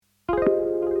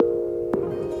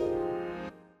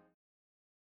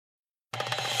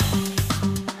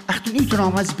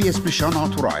برنامج SBS بشان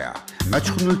ترايا ما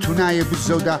تخنوا التناية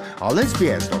بالزودة على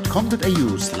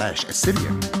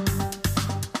sbs.com.au/Assyrian.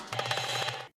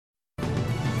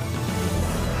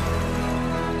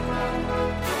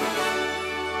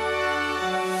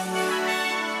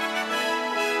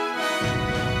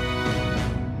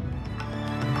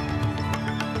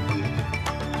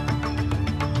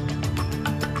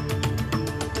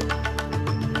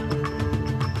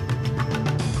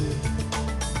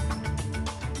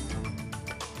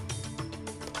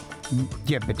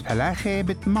 جبت فلاخي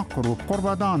بتمقروا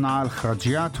قربضانا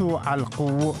الخرجياتو على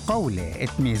قولة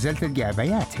اتميزلت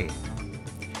الجابياتي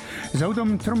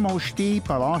زودهم ترموشتي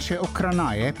بلاشة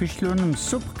أوكرانية بشلون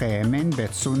مسبقة من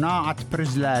بيت صناعة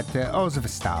برزلات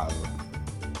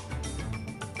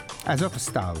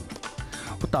أزوفستال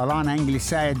وطالعنا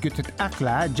إنجليساية قلت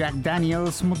أقلع جاك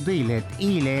دانييلز مضيلة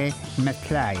إيلة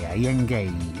مثلاية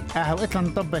ينجي أهو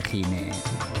إتلن طبخيني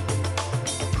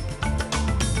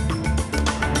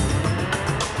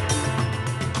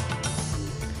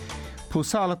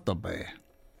بوصال الطبي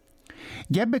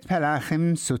جبت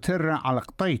فلاخم ستر على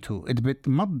قطيتو ادبت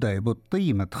مضي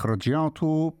بالطيمة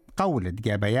خرجياتو قولة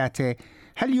جابياته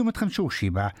هل يوم تخمشوشي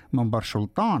با من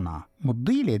برشلطانة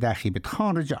مضيلة داخي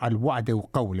بتخارج على الوعد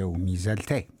وقوله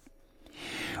وميزالتي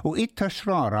وإت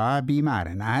تشرارة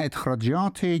بمارنا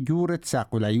اتخرجياتي جورة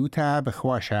ساقوليوتا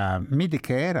بخواشة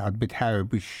ميديكير عد بتحاول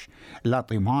بش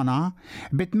لاطيمانا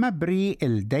بتمبري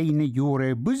الدين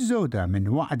يوري بالزودة من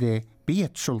وعده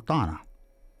بيت سلطانة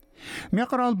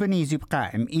ميقرأ البنيزي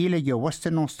بقائم إلى جو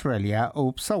وستن أستراليا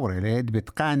وبصور ليد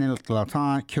بتقان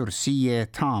القلاطان كرسية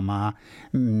تامة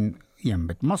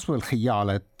بتمصوي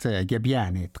الخيالة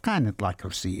جبيانة تقان اطلع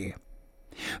كرسية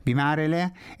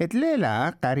بمعرلة اتليلة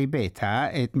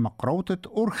قريبيتها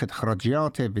اتمقروطة أرخد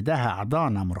خرجياتي بدها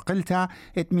عضانة مرقلتها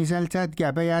اتميزلتها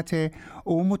تجابياتي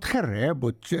ومتخرب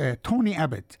توني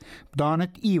أبد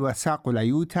بدانت إيوة ساقو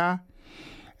ليوتا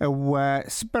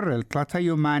وسبر الثلاثة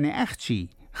يوماني أختي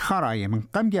خراية من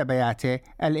قم جابياتي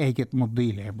الأيجت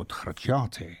مضيلة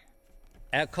بتخرجياتي.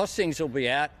 Our costings will be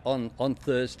out on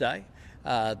Thursday.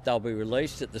 They'll be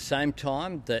released at the same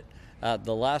time that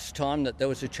the last time that there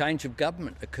was a change of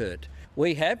government occurred.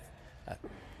 We have a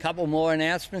couple more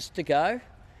announcements to go.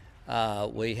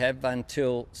 We have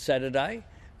until Saturday,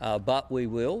 but we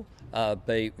will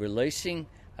be releasing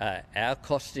our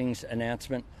costings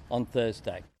announcement on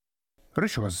Thursday.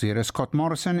 رش وزير سكوت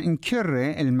موريسون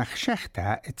انكر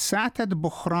المخشختة اتساعتد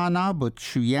بخرانا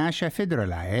بتشوياشة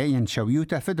فدرالية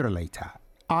ينشويوتا فدراليتا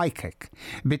آيكك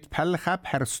بتبلخب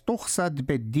هرستخصد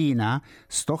بالدينا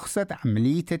استخصد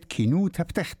عملية كينوتا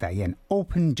بتختا ين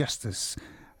open justice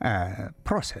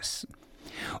process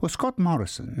وسكوت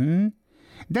موريسون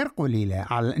در قليلة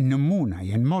على النمونة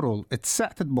ينمرل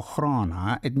اتساعتد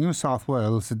بخرانا نيو ساوث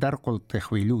ويلز درقل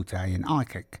تخويلوتا ين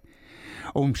آيكك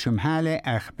ومشمهالة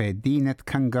أخ بدينة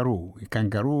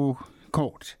كانجارو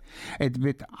كورت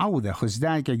ادبت عودة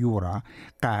خزداجة يورا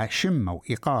قا شمو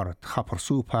إقارة خبر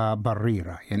سوبا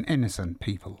بريرة ين innocent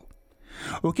people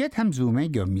وكيت همزومة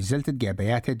جو ميزلت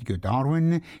جابيات جو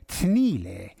داروين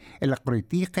تنيلة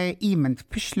القريطيقة إيمنت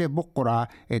بشلة بقرة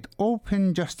ات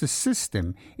open justice system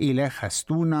إلى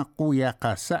خستونا قوية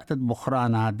قاسات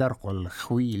بخرانا درقل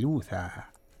خويلوثا.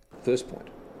 First point,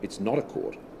 it's not a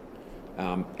court.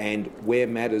 And where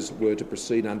matters were to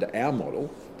proceed under our model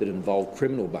that involved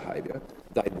criminal behaviour,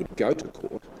 they would go to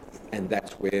court, and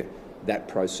that's where that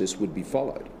process would be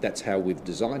followed. That's how we've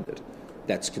designed it.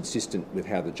 That's consistent with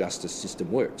how the justice system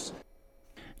works.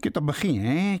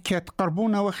 كطبخين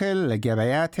كتقربونا وخل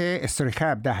جباياته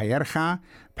استرخاب ده يرخى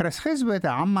برس خزبة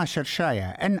عما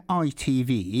شرشاية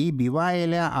NITV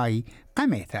بوايلة أي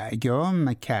قميتا يوم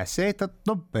مكاسات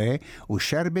الطب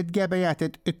وشربت جبايات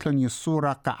اتلن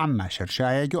يصورة كعما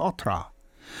شرشاية جو أطرا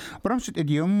برمشت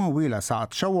اليوم ويلا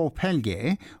ساعت شو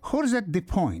بهلجي خرزت دي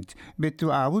بوينت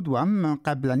بتعود وم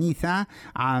قبل نيثا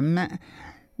عام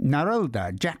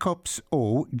نارلدا جاكوبس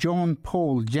أو جون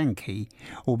بول جنكي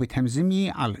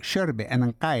وبتهمزمي على شرب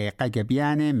أنقاية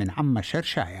قجبيانة من عم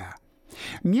شرشايا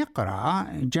ميقرأ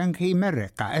جنكي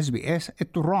مرقة SBS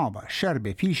الترابة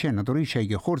شرب فيشة نضريشة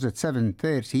يخرزة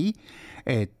 7:30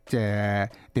 at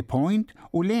the point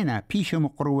ولينا بيشة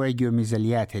مقروة جو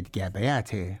ميزاليات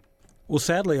جابياته. Well,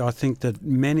 sadly, I think that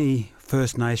many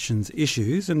First Nations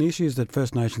issues and the issues that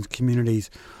First Nations communities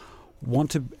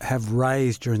want to have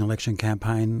raised during the election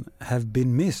campaign have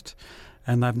been missed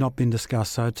and they've not been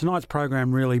discussed. So tonight's program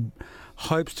really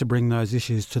hopes to bring those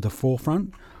issues to the forefront.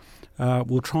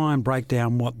 We'll try and break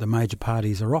down what the major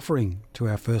parties are offering to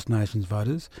our First Nations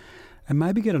voters and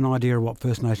maybe get an idea of what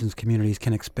First Nations communities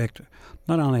can expect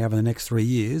not only over the next 3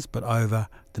 years but over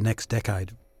the next decade.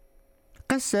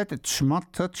 قصة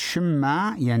تشمطت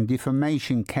شما ين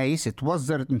defamation case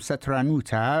توزرت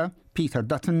مسترانوتا بيتر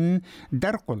داتن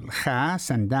درقل خا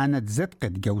سندانة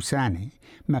زدقت جوساني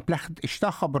ما بلخت اشتا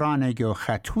خبرانة جو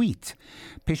خاتويت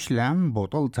بشلم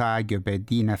بطلتا جو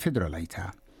بدينا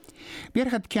فدراليتا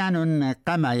بيرخد كانون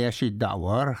قما يشي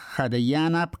الدعور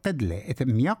خديانا بقدلة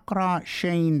ميقرا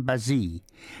شين بزي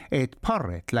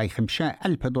اتبرت لي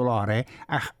 $5,000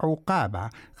 أخ عقابة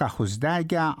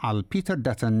خزداجة على بيتر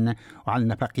داتن وعلى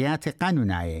نفقيات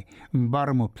قانونية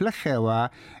مبرمو بلخوا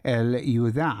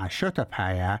اليذاع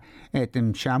شوتبهايا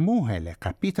اتمشاموها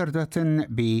لقى بيتر داتن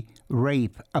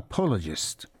بريب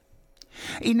apologist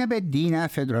إن بدينا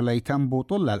فدراليتم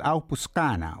بوطلة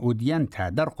الأوبسقانا ودينتا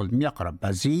درقل ميقرب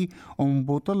بزي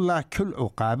ومبوطلة كل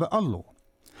عقاب الله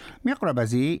ميقرب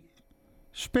بزي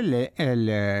شبل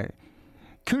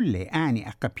كل آني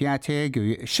أقبياته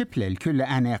شبل الكل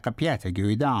آني أقبياته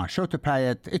جويدا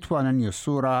شوتبايت اتوانا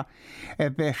يصورة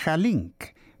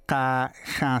بخالينك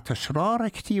خا تشرار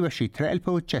كتيبة شترا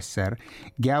البوتشسر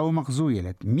جاو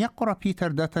مغزويلت ميقرا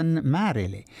بيتر داتن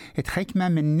ماريلي اتخيكما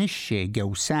من نشي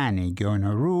جوساني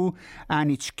جونرو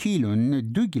آني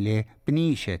تشكيلون دوغلي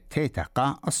بنيشة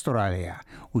تيتاقا أستراليا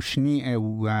وشني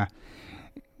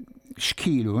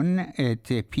شكيلون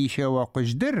بيشة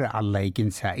وقجدر على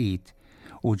جنسائيت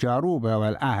وجاروبة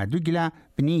والآها دوغلا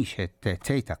بنيشة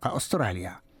تيتاقا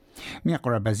أستراليا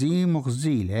ميقرا بزي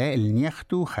مغزيلة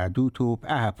النيختو خادوتو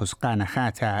بآها بسقانا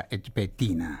خاتا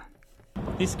اتبدينا.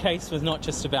 This case was not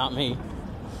just about me.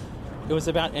 It was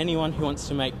about anyone who wants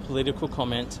to make political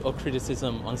comment or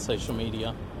criticism on social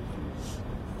media.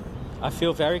 I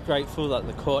feel very grateful that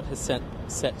the court has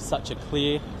set such a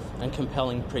clear and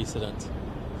compelling precedent.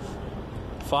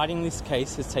 Fighting this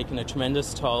case has taken a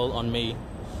tremendous toll on me.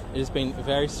 It has been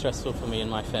very stressful for me and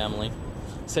my family.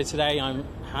 So today I'm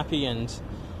happy and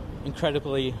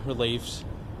incredibly relieved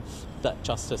that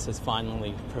justice has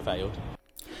finally prevailed.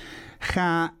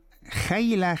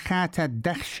 خيلة خاتا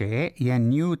الدخشة يا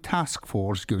نيو تاسك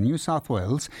فورس جو نيو ساوث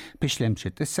ويلز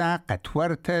بشلمشت إسا قد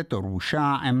ورتت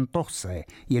روشاع امطخصة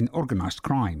ين organized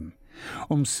crime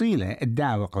ومصيلة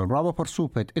الداوق الرابا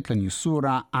برسوبت اتلن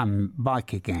يصورة عم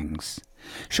بايكي جانجز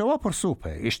شوا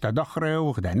برسوبة اشتدخرة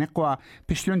وغدا نقوى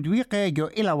بشلون دويقة جو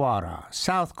إلى وارا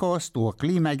ساوث كوست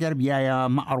وقليمة جربيايا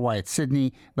مع رواية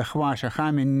سيدني بخواشة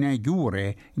خامن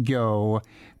جورة جو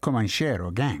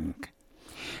كومانشيرو جانج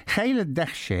خيل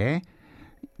الدخشة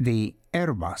دي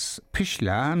إيرباص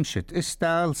بشلا مشت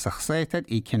استال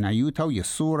سخصيتت إيكنايوتا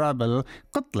ويصورة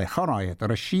بالقطلة خرايط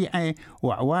رشيعة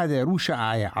وعوادة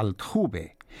روشة آية على التخوبة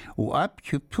وأب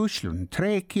كبوشلون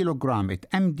 3 كيلوغرام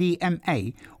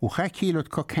MDMA و5 كيلو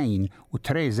كوكايين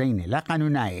و3 زينة لا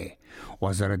قانونية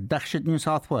وزارة دخشة نيو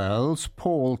ساوث ويلز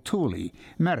بول تولي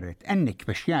مرت أنك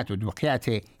بشيات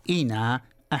ودوقياته إينا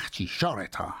أختي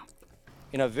شارتها.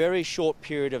 In a very short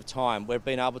period of time, we've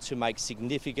been able to make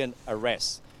significant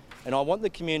arrests. And I want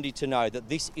the community to know that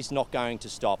this is not going to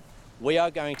stop. We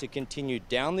are going to continue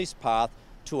down this path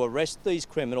to arrest these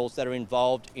criminals that are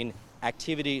involved in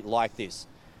activity like this.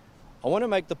 I want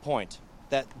to make the point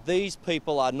that these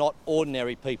people are not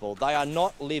ordinary people. They are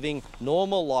not living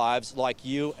normal lives like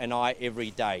you and I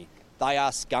every day. They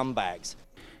are scumbags.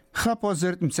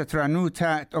 خبوزرت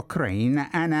مسترانوتا أوكرين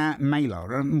أنا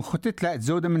ميلر مخطط لا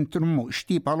زودة من ترمو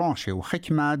اشتي بلانشي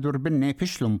وحكمة دربني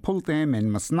بشلون بولتي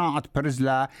من مصناعة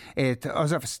برزلا ات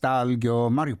أزفستال جو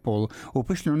ماريوبول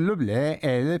وبشلون لبلة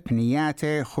البنيات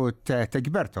خط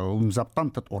تجبرته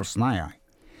ومزبطنة أورسنايا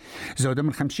زودة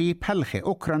من 5 بلخي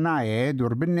أوكراناية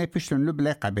دربني بشلون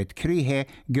لبلة قبت كريه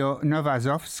جو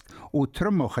نوفازوفسك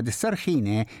وترمو خد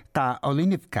السرخينة قا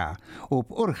أولينيفكا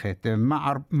وبأرخت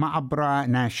معبرة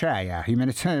ناشايا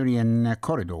humanitarian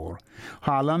corridor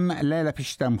هالم ليلة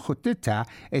بشتا مخطتها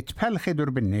اتبلخي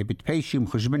دربني بتبيشي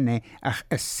مخجبني أخ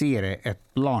السيرة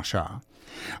اتبلانشا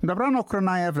دبران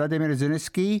أوكرانايا فلاديمير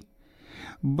زيلنسكي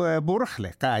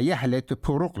بورخلي قا يحلت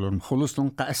بوروقلون مخلصلون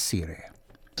قا السيرة.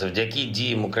 Завдяки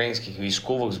діям українських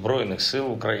військових збройних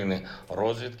сил України,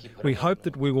 розвідки. We hope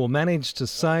that we will manage to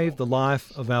save the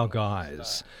life of our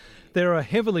guys. There are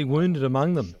heavily wounded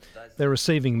among them. They're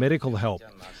receiving medical help.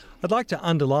 I'd like to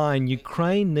underline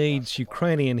Ukraine needs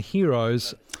Ukrainian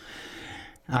heroes.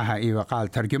 إيوه قال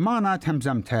ترجمانة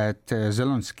همزمت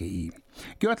زيلنسكي.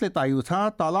 قلت لي طايوتا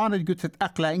طالانت قلت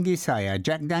أقلا إنجليسايا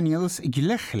جاك دانييلز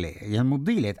جلخلي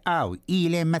ينمضيلت أو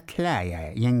إيلي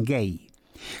متلايا ينجي.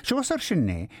 شو صار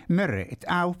شنة مرت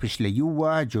أو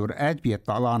بشليوا جرأت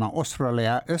بيطلعنا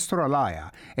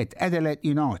أستراليا اتأدلت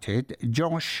يونايتد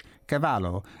جوش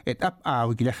كافالو اتأب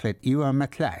أو جلخلت إيوا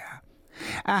متلايا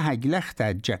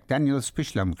جلختا جاك دانييلز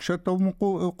بشلا مكشطة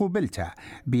وقوبلتا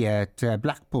بيت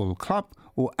بلاكبول كلاب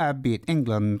وأب بيت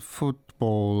إنجلاند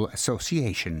Football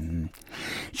Association.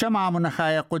 شمع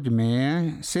منخايا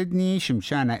قدمة سيدني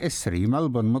شمشانة إسري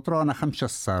ملبون مطرانة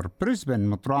 5 بريسبن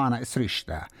مطرانة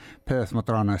إسريشتا بيرث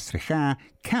مطرانة إسريخا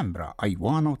كامبرا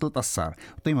أيوانة و3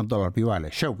 قيمة $1 بيوالة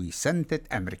شوي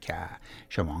سنتة أمريكا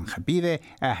شمعان خبيبة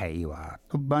أهيوا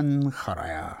طبا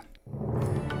خرايا.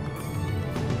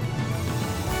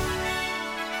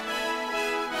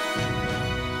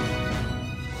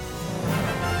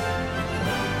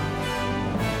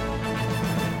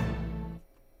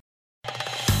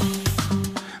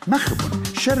 مخبون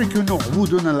شاركونا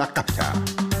عبودنا لقبتها.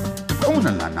 تابعونا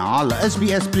لنا على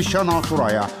SBS بلشانا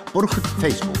طرايا برخة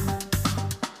فيسبوك.